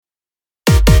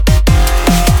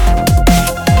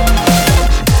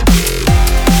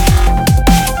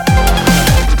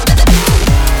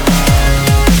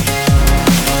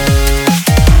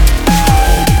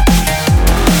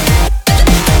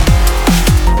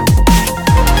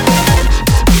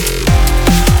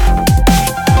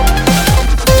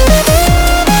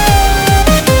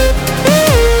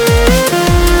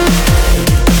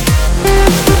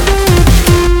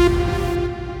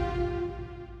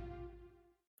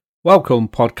Welcome,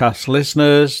 podcast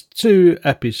listeners, to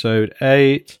episode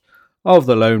 8 of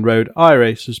the Lone Road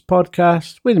iRacers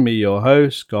podcast with me, your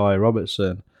host, Guy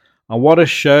Robertson. And what a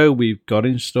show we've got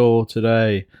in store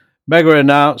today. Mega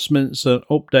announcements and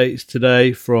updates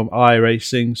today from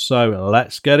iRacing, so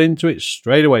let's get into it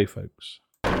straight away, folks.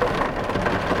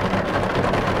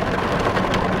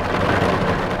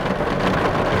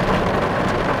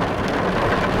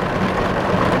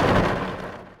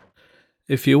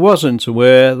 If you wasn't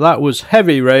aware, that was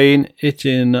heavy rain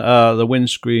hitting the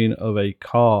windscreen of a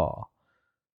car.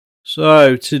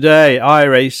 So today,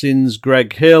 iRacing's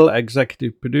Greg Hill,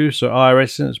 executive producer of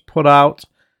iRacing, has put out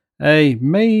a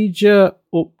major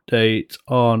update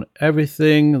on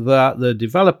everything that the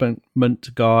development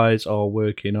guys are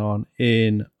working on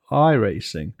in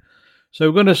iRacing. So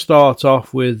we're going to start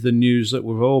off with the news that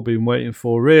we've all been waiting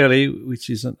for, really, which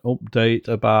is an update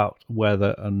about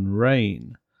weather and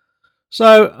rain.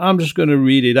 So I'm just going to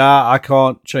read it out. I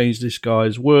can't change this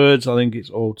guy's words. I think it's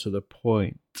all to the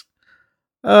point.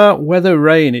 Weather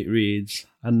rain, it reads.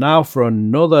 And now for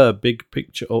another big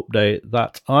picture update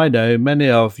that I know many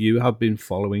of you have been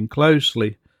following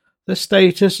closely. The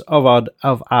status of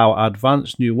our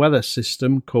advanced new weather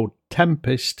system called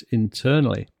Tempest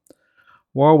internally.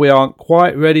 While we aren't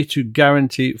quite ready to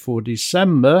guarantee it for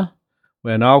December,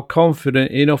 we're now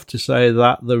confident enough to say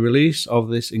that the release of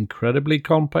this incredibly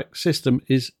complex system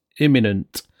is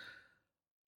imminent.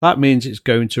 That means it's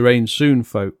going to rain soon,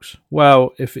 folks.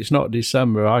 Well, if it's not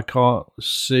December, I can't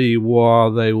see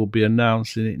why they will be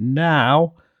announcing it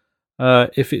now.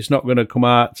 If it's not going to come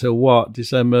out till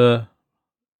December,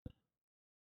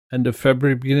 end of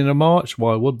February, beginning of March?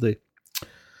 Why would they?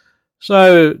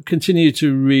 So, continue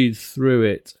to read through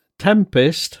it.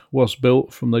 Tempest was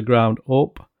built from the ground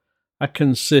up. It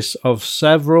consists of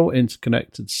several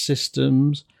interconnected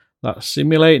systems that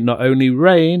simulate not only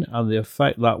rain and the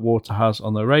effect that water has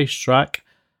on the racetrack,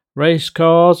 race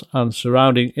cars and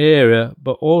surrounding area,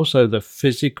 but also the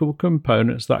physical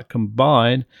components that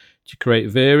combine to create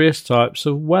various types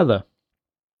of weather.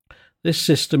 This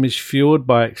system is fueled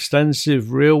by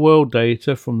extensive real-world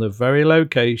data from the very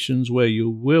locations where you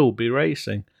will be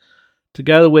racing.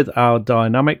 Together with our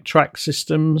dynamic track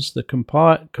systems, the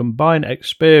combined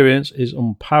experience is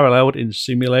unparalleled in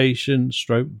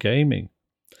simulation/gaming.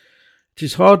 It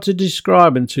is hard to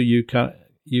describe until you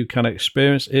can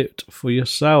experience it for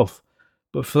yourself.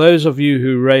 But for those of you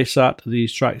who race at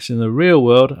these tracks in the real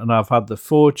world and have had the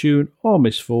fortune or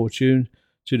misfortune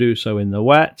to do so in the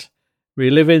wet,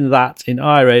 reliving that in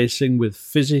iRacing with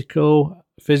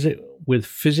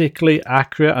physically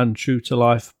accurate and true to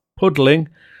life puddling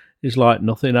is like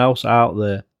nothing else out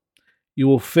there. You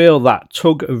will feel that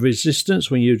tug of resistance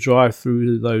when you drive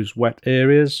through those wet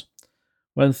areas.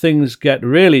 When things get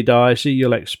really dicey,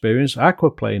 you'll experience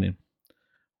aquaplaning.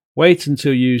 Wait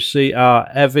until you see our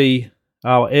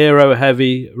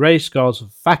aero-heavy race cars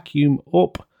vacuum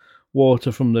up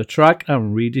water from the track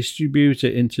and redistribute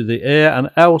it into the air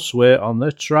and elsewhere on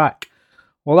the track.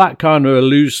 Well, that kind of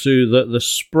alludes to that the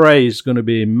spray is going to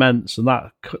be immense, and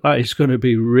that is going to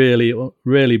be really,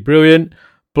 really brilliant,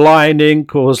 blinding,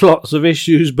 cause lots of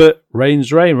issues, but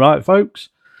rain's rain, right, folks?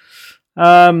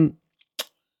 So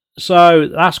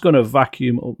that's going to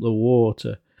vacuum up the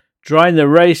water, drying the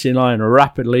racing line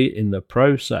rapidly in the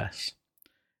process.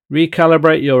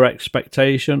 Recalibrate your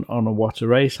expectation on what a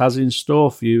race has in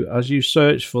store for you as you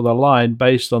search for the line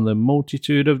based on the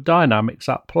multitude of dynamics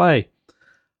at play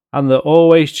and the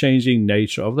always changing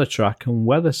nature of the track and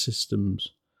weather systems.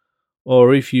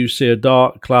 Or if you see a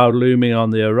dark cloud looming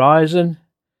on the horizon,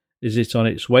 is it on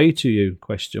its way to you? ?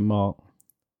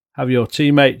 Have your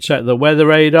teammate check the weather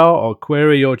radar or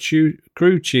query your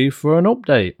crew chief for an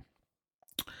update.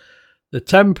 The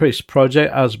Tempest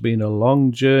project has been a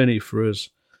long journey for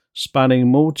us,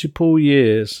 spanning multiple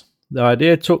years. The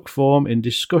idea took form in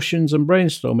discussions and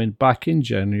brainstorming back in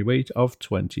January of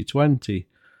 2020.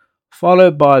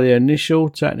 Followed by the initial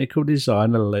technical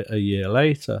design a year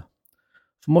later.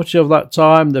 For much of that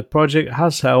time, the project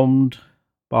has helmed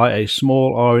by a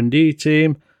small R&D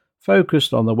team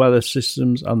focused on the weather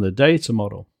systems and the data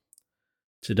model.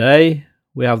 Today,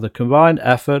 we have the combined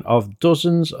effort of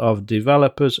dozens of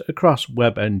developers across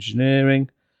web engineering,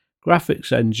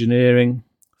 graphics engineering,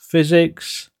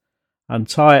 physics, and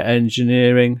tyre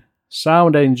engineering,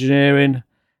 sound engineering,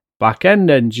 back-end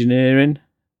engineering,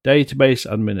 database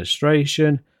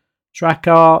administration, track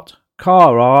art,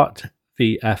 car art,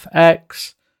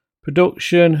 VFX,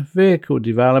 production, vehicle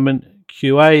development,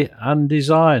 QA and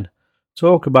design.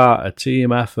 Talk about a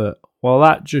team effort. Well,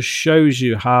 that just shows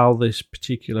you how this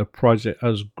particular project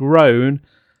has grown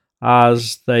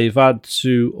as they've had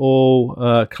to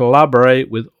all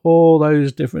collaborate with all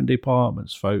those different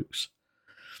departments, folks.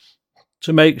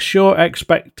 To make sure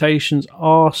expectations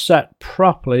are set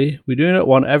properly, we do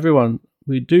want everyone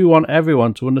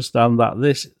to understand that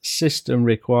this system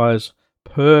requires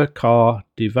per car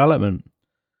development.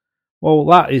 Well,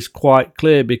 that is quite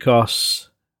clear because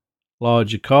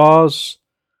larger cars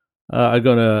are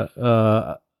going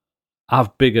to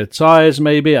have bigger tyres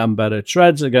maybe and better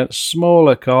treads against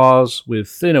smaller cars with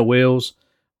thinner wheels,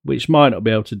 which might not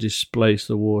be able to displace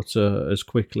the water as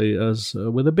quickly as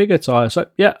with a bigger tyre. So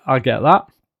yeah, I get that.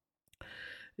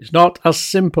 It's not as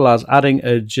simple as adding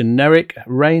a generic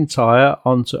rain tyre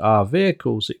onto our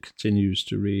vehicles, it continues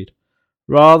to read.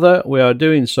 Rather, we are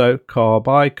doing so car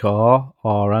by car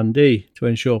R&D to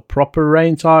ensure proper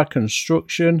rain tyre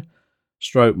construction,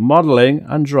 stroke modelling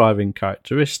and driving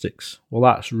characteristics. Well,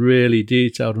 that's really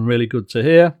detailed and really good to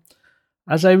hear.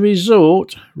 As a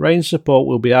result, rain support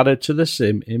will be added to the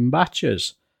sim in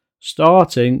batches,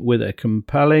 starting with a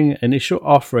compelling initial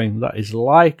offering that is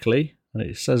likely, and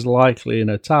it says likely in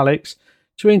italics,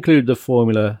 to include the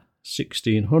Formula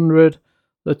 1600,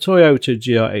 the Toyota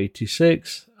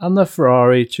GR86 and the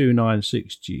Ferrari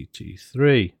 296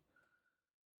 GT3.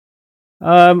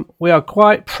 We are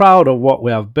quite proud of what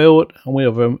we have built, and we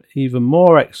are even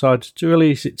more excited to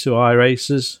release it to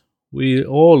iRacers. We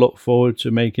all look forward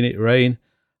to making it rain.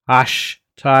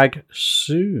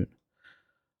 #soon.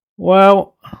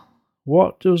 Well,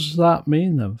 what does that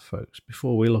mean then, folks,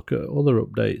 before we look at other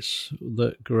updates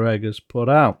that Greg has put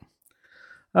out?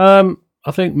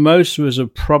 I think most of us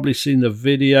have probably seen the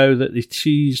video that they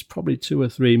teased probably 2 or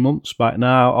 3 months back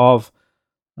now of,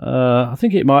 I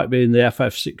think it might be in the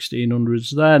FF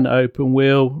 1600s then, open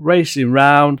wheel, racing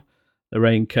round. The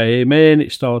rain came in,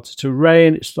 it started to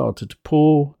rain, it started to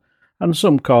pour, and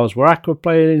some cars were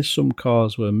aquaplaning, some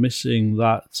cars were missing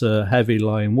that heavy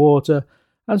lying water,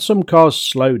 and some cars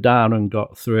slowed down and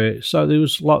got through it. So there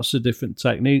was lots of different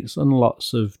techniques and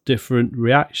lots of different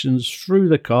reactions through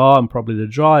the car and probably the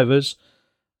drivers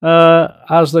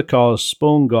as the cars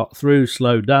spun, got through,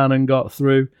 slowed down and got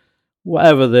through,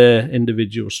 whatever their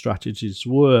individual strategies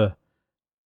were.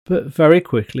 But very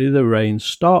quickly the rain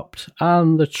stopped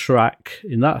and the track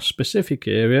in that specific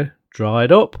area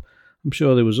dried up. I'm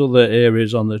sure there was other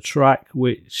areas on the track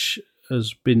which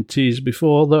has been teased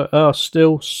before that are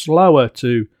still slower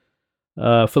to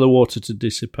for the water to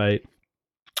dissipate.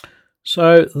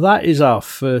 So that is our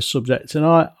first subject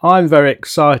tonight. I'm very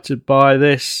excited by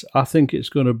this. I think it's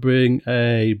going to bring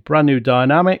a brand new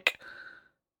dynamic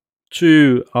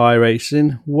to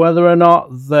iRacing. Whether or not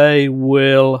they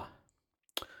will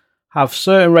have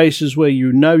certain races where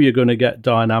you know you're going to get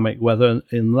dynamic weather,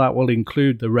 and that will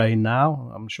include the rain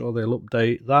now. I'm sure they'll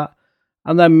update that.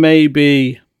 And then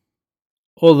maybe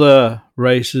other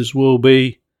races will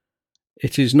be,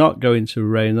 it is not going to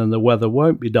rain and the weather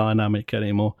won't be dynamic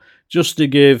anymore. Just to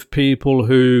give people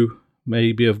who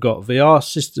maybe have got VR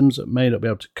systems that may not be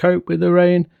able to cope with the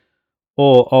rain,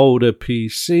 or older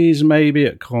PCs maybe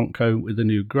that can't cope with the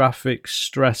new graphics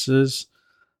stressors.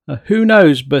 Who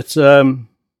knows, but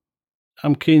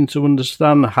I'm keen to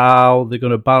understand how they're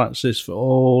going to balance this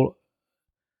for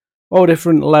all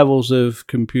different levels of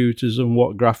computers and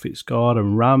what graphics card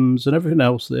and RAMs and everything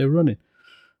else they're running.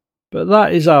 But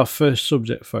that is our first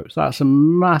subject, folks. That's a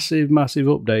massive, massive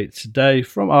update today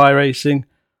from iRacing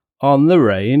on the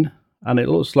rain. And it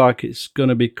looks like it's going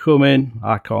to be coming.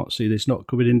 I can't see this not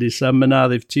coming in December now.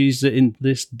 They've teased it in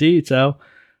this detail.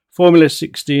 Formula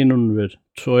 1600,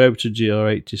 Toyota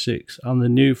GR86 and the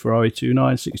new Ferrari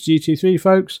 296 GT3,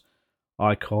 folks.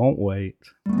 I can't wait.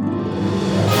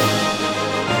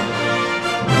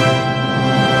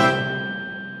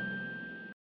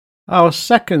 Our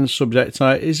second subject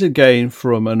tonight is again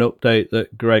from an update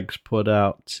that Greg's put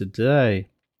out today.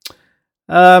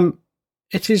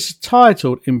 It is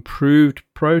titled Improved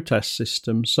Protest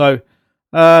System. So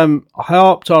I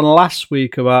harped on last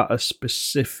week about a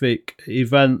specific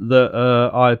event that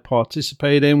I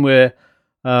participated in where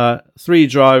 3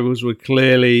 drivers were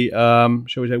clearly,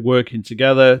 shall we say, working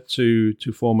together to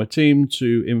form a team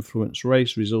to influence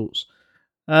race results.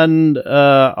 And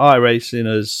iRacing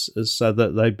has said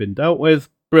that they've been dealt with.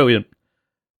 Brilliant.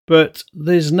 But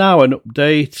there's now an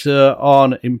update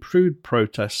on improved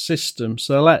protest system.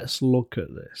 So let's look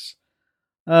at this.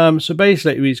 So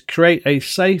basically, create a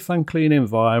safe and clean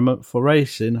environment for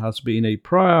racing has been a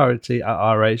priority at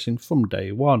iRacing from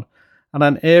day one, and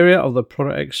an area of the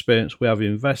product experience we have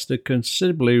invested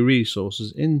considerably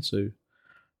resources into.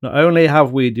 Not only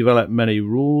have we developed many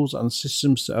rules and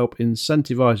systems to help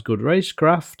incentivize good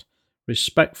racecraft,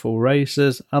 respectful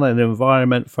racers, and an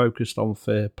environment focused on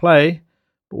fair play,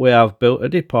 but we have built a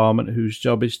department whose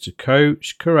job is to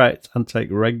coach, correct, and take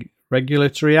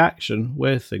regulatory action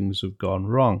where things have gone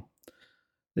wrong.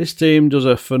 This team does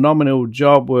a phenomenal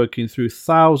job working through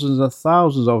thousands and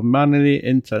thousands of manually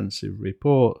intensive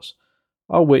reports,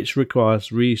 all which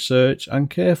requires research and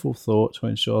careful thought to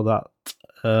ensure that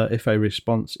if a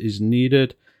response is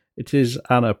needed, it is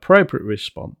an appropriate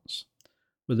response.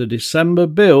 With the December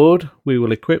build, we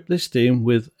will equip this team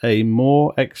with a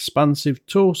more expansive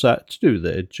toolset to do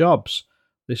their jobs.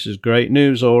 This is great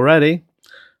news already.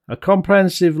 A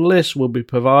comprehensive list will be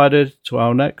provided to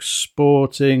our next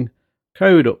sporting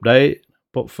code update,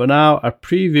 but for now, a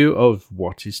preview of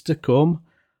what is to come,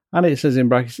 and it says in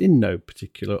brackets in no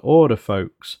particular order,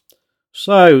 folks.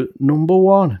 So, number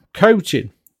 1,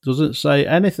 coaching. Doesn't say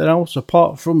anything else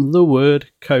apart from the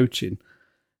word coaching.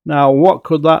 Now, what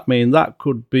could that mean? That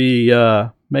could be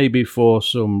maybe for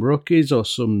some rookies or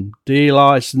some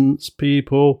D-licensed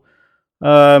people,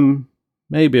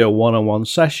 maybe a one-on-one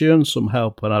session, some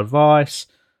help and advice.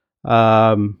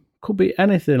 Could be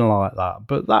anything like that,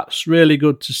 but that's really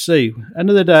good to see.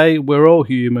 End of the day, we're all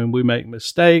human, we make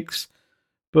mistakes,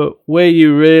 but where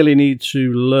you really need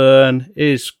to learn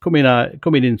is coming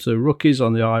into rookies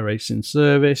on the iRacing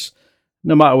service.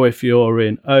 No matter if you're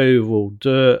in oval,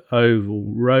 dirt,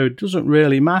 oval, road, doesn't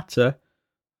really matter.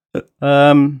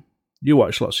 You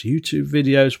watch lots of YouTube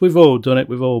videos. We've all done it.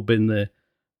 We've all been there.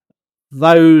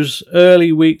 Those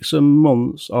early weeks and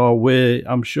months are where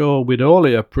I'm sure we'd all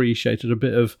appreciated a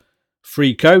bit of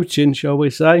free coaching, shall we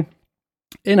say,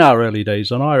 in our early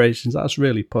days on iRacing. That's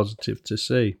really positive to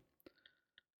see.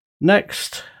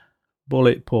 Next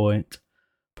bullet point.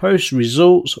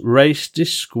 Post-results race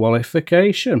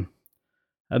disqualification.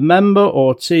 A member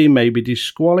or team may be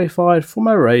disqualified from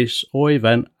a race or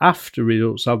event after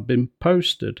results have been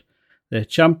posted. Their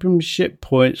championship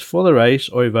points for the race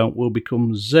or event will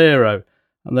become 0,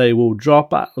 and they will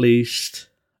drop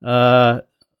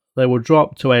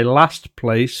to a last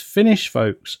place finish,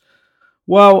 folks.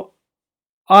 Well,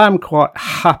 I'm quite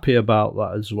happy about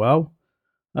that as well.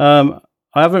 I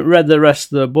haven't read the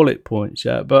rest of the bullet points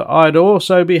yet, but I'd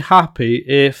also be happy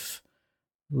if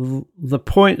the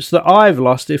points that I've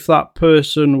lost, if that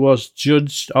person was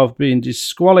judged of being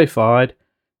disqualified,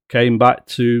 came back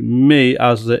to me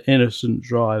as the innocent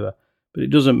driver. But it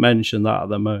doesn't mention that at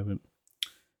the moment.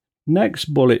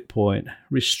 Next bullet point.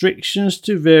 Restrictions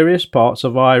to various parts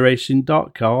of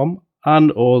iRacing.com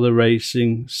and or the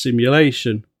racing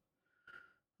simulation.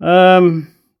 Don't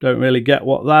really get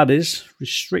what that is.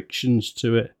 Restrictions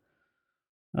to it.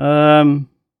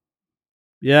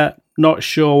 Yeah, not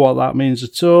sure what that means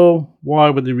at all. Why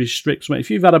would they restrict something?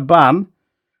 If you've had a ban,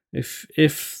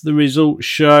 if the results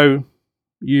show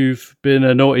you've been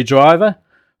a naughty driver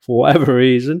for whatever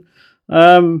reason,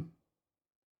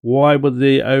 why would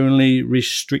they only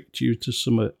restrict you to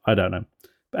some? I don't know.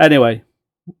 But anyway,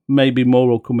 maybe more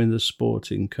will come in the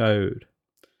sporting code.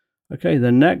 Okay,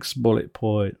 the next bullet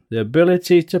point. The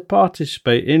ability to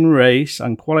participate in race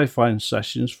and qualifying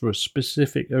sessions for a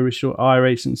specific original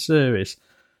iRacing service.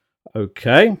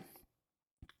 Okay.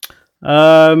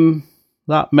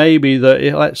 That may be that,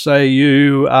 let's say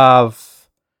you have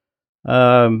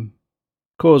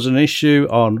caused an issue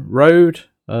on road.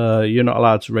 You're not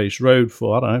allowed to race road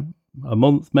for, I don't know, a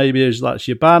month maybe, that's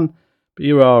your ban, but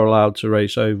you are allowed to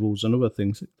race ovals and other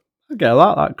things. I get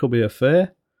that. That could be a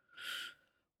fair.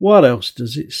 What else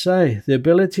does it say? The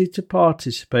ability to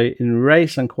participate in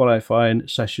race and qualifying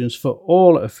sessions for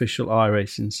all official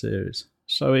iRacing series.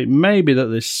 So it may be that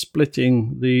they're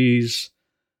splitting these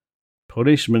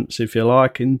punishments, if you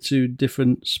like, into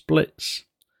different splits.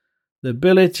 The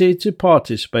ability to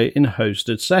participate in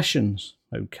hosted sessions.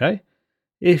 Okay.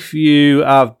 If you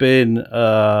have been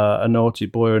a naughty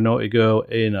boy or a naughty girl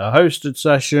in a hosted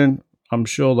session, I'm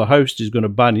sure the host is going to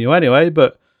ban you anyway,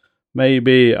 but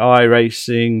maybe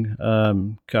iRacing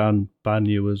can ban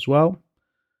you as well.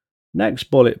 Next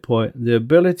bullet point, the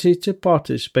ability to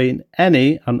participate in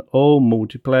any and all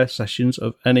multiplayer sessions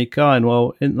of any kind.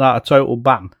 Well, isn't that a total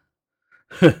ban?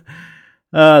 The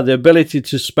ability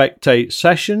to spectate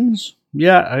sessions.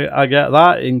 Yeah, I get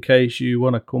that, in case you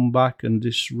want to come back and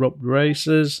disrupt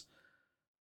races.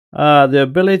 The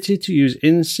ability to use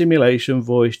in-simulation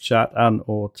voice chat and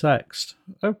or text.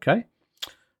 Okay.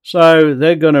 So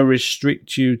they're going to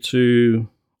restrict you to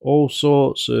all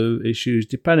sorts of issues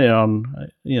depending on,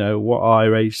 what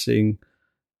iRacing,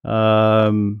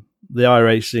 the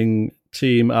iRacing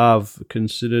team have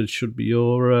considered should be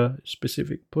your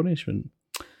specific punishment.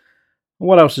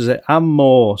 What else is it? And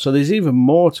more. So there's even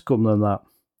more to come than that.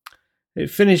 It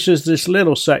finishes this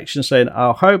little section saying,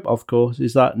 our hope, of course,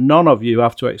 is that none of you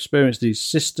have to experience these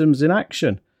systems in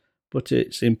action. but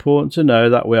it's important to know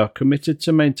that we are committed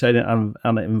to maintaining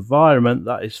an environment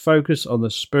that is focused on the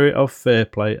spirit of fair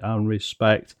play and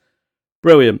respect.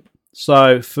 Brilliant.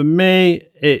 So for me,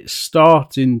 it's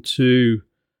starting to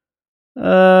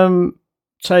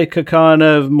take a kind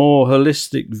of more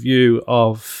holistic view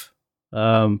of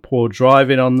poor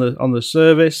driving on the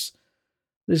service.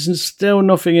 There's still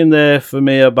nothing in there for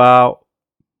me about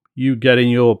you getting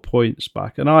your points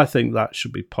back, and I think that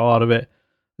should be part of it,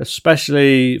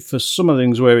 especially for some of the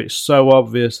things where it's so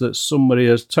obvious that somebody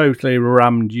has totally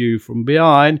rammed you from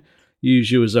behind, use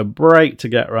you as a brake to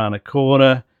get around a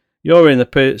corner. You're in the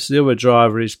pits, the other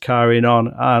driver is carrying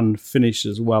on and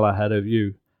finishes well ahead of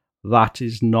you. That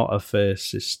is not a fair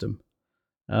system.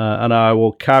 And I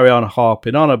will carry on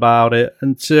harping on about it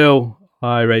until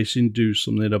iRacing do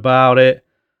something about it,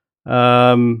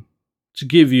 to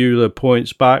give you the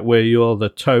points back where you're the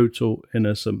total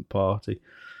innocent party.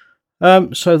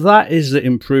 So that is the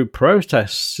improved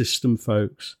protest system,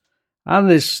 folks. And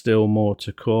there's still more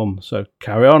to come, so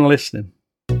carry on listening.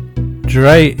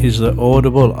 Dre is the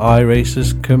audible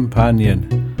iRacer's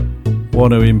companion.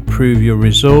 Want to improve your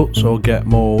results or get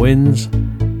more wins?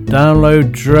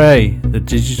 Download Dre, the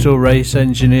digital race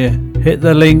engineer. Hit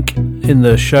the link in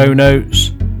the show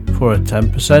notes for a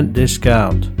 10%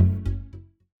 discount.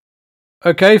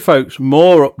 Okay, folks,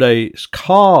 more updates.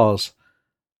 Cars.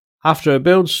 After a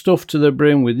build stuffed to the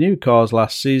brim with new cars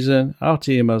last season, our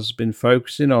team has been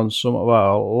focusing on some of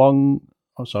our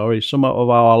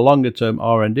longer-term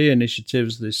R&D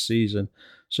initiatives this season,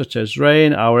 such as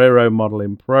Rain, our aero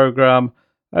modelling program,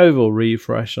 oval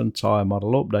refresh, and tyre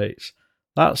model updates.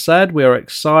 That said, we are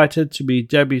excited to be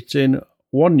debuting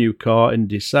one new car in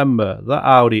December, the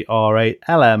Audi R8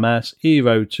 LMS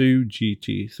Evo 2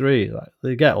 GT3.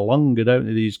 They get longer, don't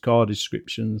they, these car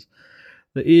descriptions?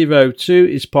 The Evo 2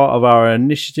 is part of our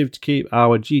initiative to keep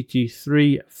our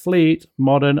GT3 fleet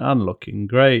modern and looking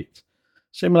great.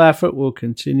 Similar effort will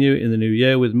continue in the new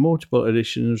year with multiple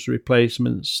additions,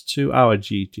 replacements to our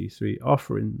GT3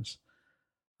 offerings.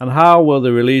 And how will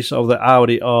the release of the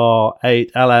Audi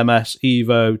R8 LMS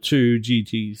Evo 2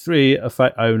 GT3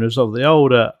 affect owners of the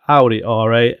older Audi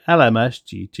R8 LMS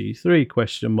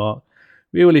GT3?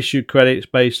 We will issue credits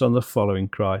based on the following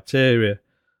criteria.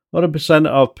 100%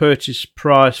 of purchase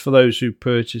price for those who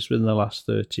purchased within the last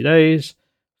 30 days.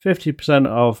 50%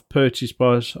 of purchase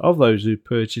price of those who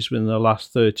purchased within the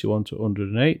last 31 to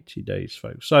 180 days,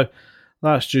 folks. So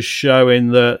that's just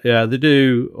showing that, they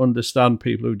do understand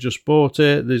people who just bought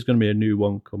it. There's going to be a new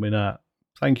one coming out.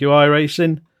 Thank you,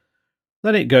 iRacing.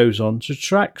 Then it goes on to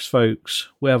tracks, folks.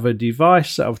 We have a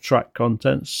device set of track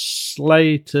content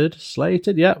slated,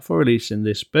 for release in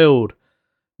this build.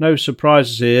 No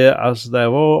surprises here, as they've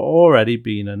already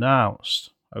been announced.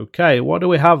 Okay, what do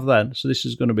we have then? So this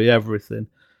is going to be everything.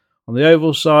 On the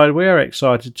oval side, we are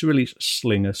excited to release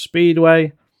Slinger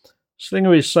Speedway.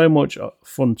 Slinger is so much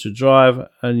fun to drive,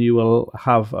 and you will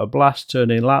have a blast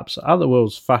turning laps at the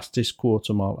world's fastest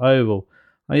quarter-mile oval.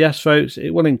 And yes, folks, it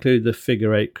will include the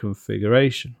figure 8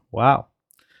 configuration. Wow.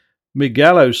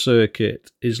 Mugello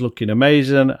circuit is looking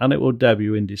amazing, and it will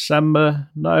debut in December.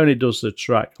 Not only does the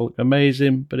track look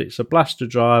amazing, but it's a blast to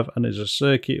drive and is a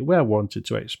circuit we have wanted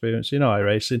to experience in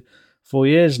iRacing for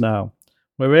years now.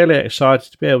 We're really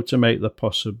excited to be able to make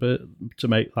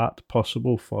that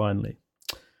possible finally.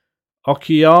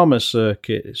 Okayama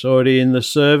circuit, it's already in the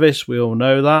service, we all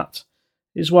know that.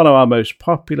 It's one of our most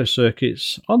popular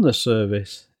circuits on the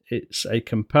service. It's a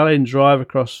compelling drive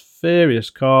across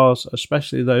various cars,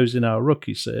 especially those in our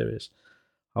rookie series.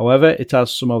 However, it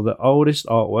has some of the oldest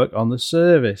artwork on the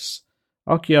service.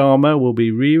 Okayama will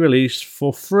be re-released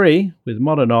for free with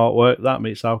modern artwork that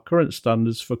meets our current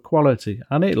standards for quality,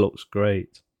 and it looks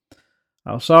great.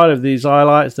 Outside of these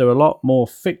highlights, there are a lot more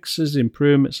fixes,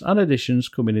 improvements and additions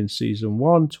coming in Season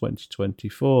 1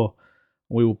 2024.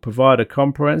 We will provide a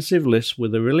comprehensive list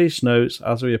with the release notes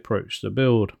as we approach the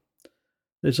build.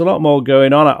 There's a lot more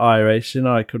going on at iRacing.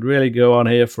 I could really go on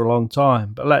here for a long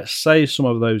time, but let's save some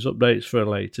of those updates for a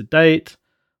later date.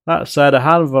 That said, a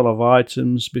handful of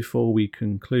items before we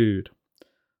conclude.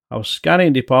 Our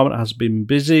scanning department has been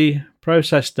busy.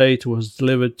 Process data was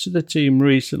delivered to the team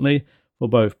recently for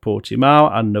both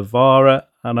Portimao and Navarra,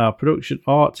 and our production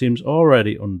art team's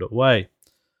already underway.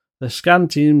 The scan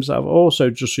teams have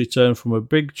also just returned from a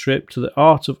big trip to the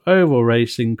Art of Oval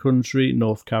Racing country,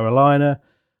 North Carolina,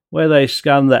 where they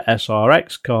scanned the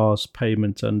SRX cars,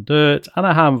 pavement and dirt, and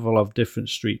a handful of different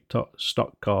street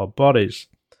stock car bodies.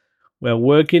 We're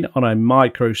working on a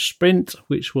micro sprint,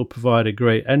 which will provide a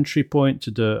great entry point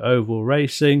to dirt oval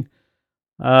racing.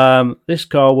 This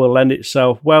car will lend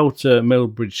itself well to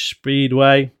Millbridge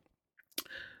Speedway.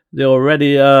 the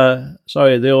already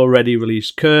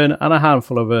released Kern, and a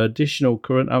handful of additional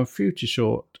current and future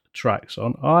short tracks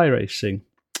on iRacing.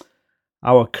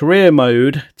 Our career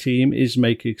mode team is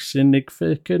making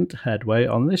significant headway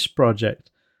on this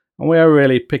project, and we are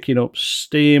really picking up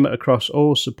steam across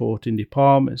all supporting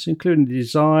departments, including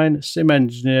design, sim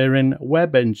engineering,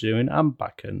 web engineering, and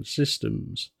back-end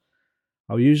systems.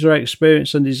 Our user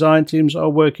experience and design teams are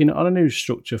working on a new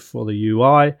structure for the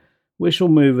UI, which will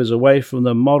move us away from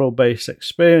the model-based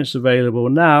experience available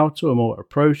now to a more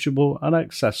approachable and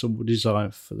accessible design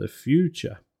for the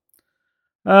future.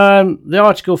 The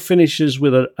article finishes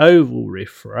with an oval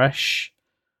refresh,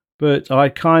 but I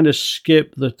kind of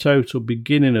skipped the total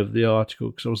beginning of the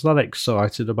article because I was that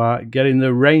excited about getting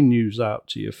the rain news out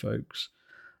to you folks.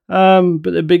 But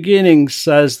the beginning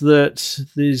says that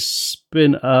there's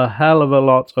been a hell of a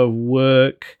lot of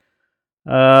work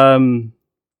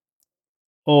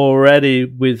already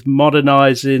with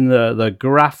modernizing the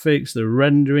graphics, the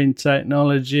rendering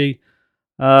technology,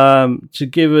 to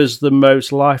give us the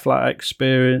most lifelike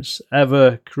experience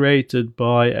ever created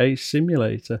by a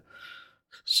simulator.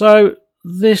 So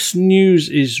this news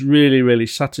is really, really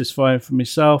satisfying for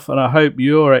myself, and I hope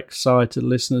you're excited,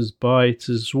 listeners, by it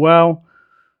as well.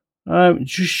 It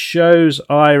just shows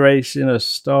iRacing are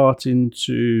starting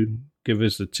to give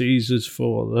us the teasers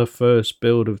for the first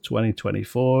build of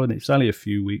 2024, and it's only a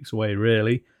few weeks away,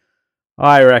 really.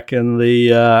 I reckon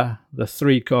the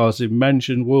 3 cars you've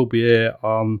mentioned will be here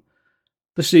on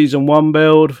the Season 1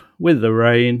 build with the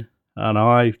rain, and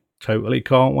I totally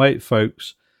can't wait,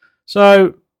 folks.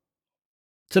 So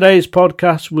today's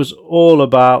podcast was all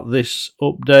about this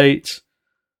update.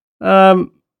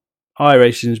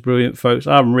 iRacing's brilliant, folks.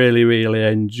 I'm really, really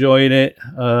enjoying it.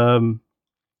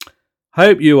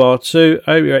 Hope you are too.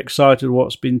 Hope you're excited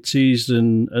what's been teased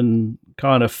and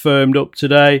kind of firmed up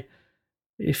today.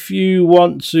 If you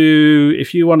want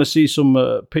to see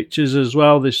some pictures as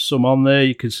well, there's some on there.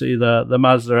 You can see the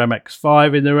Mazda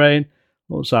MX-5 in the rain.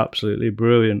 Looks absolutely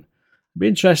brilliant. It'd be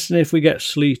interesting if we get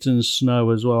sleet and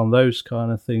snow as well and those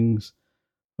kind of things.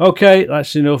 Okay,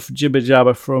 that's enough jibber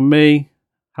jabber from me.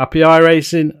 Happy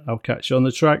iRacing. I'll catch you on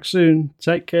the track soon.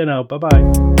 Take care now. Bye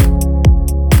bye.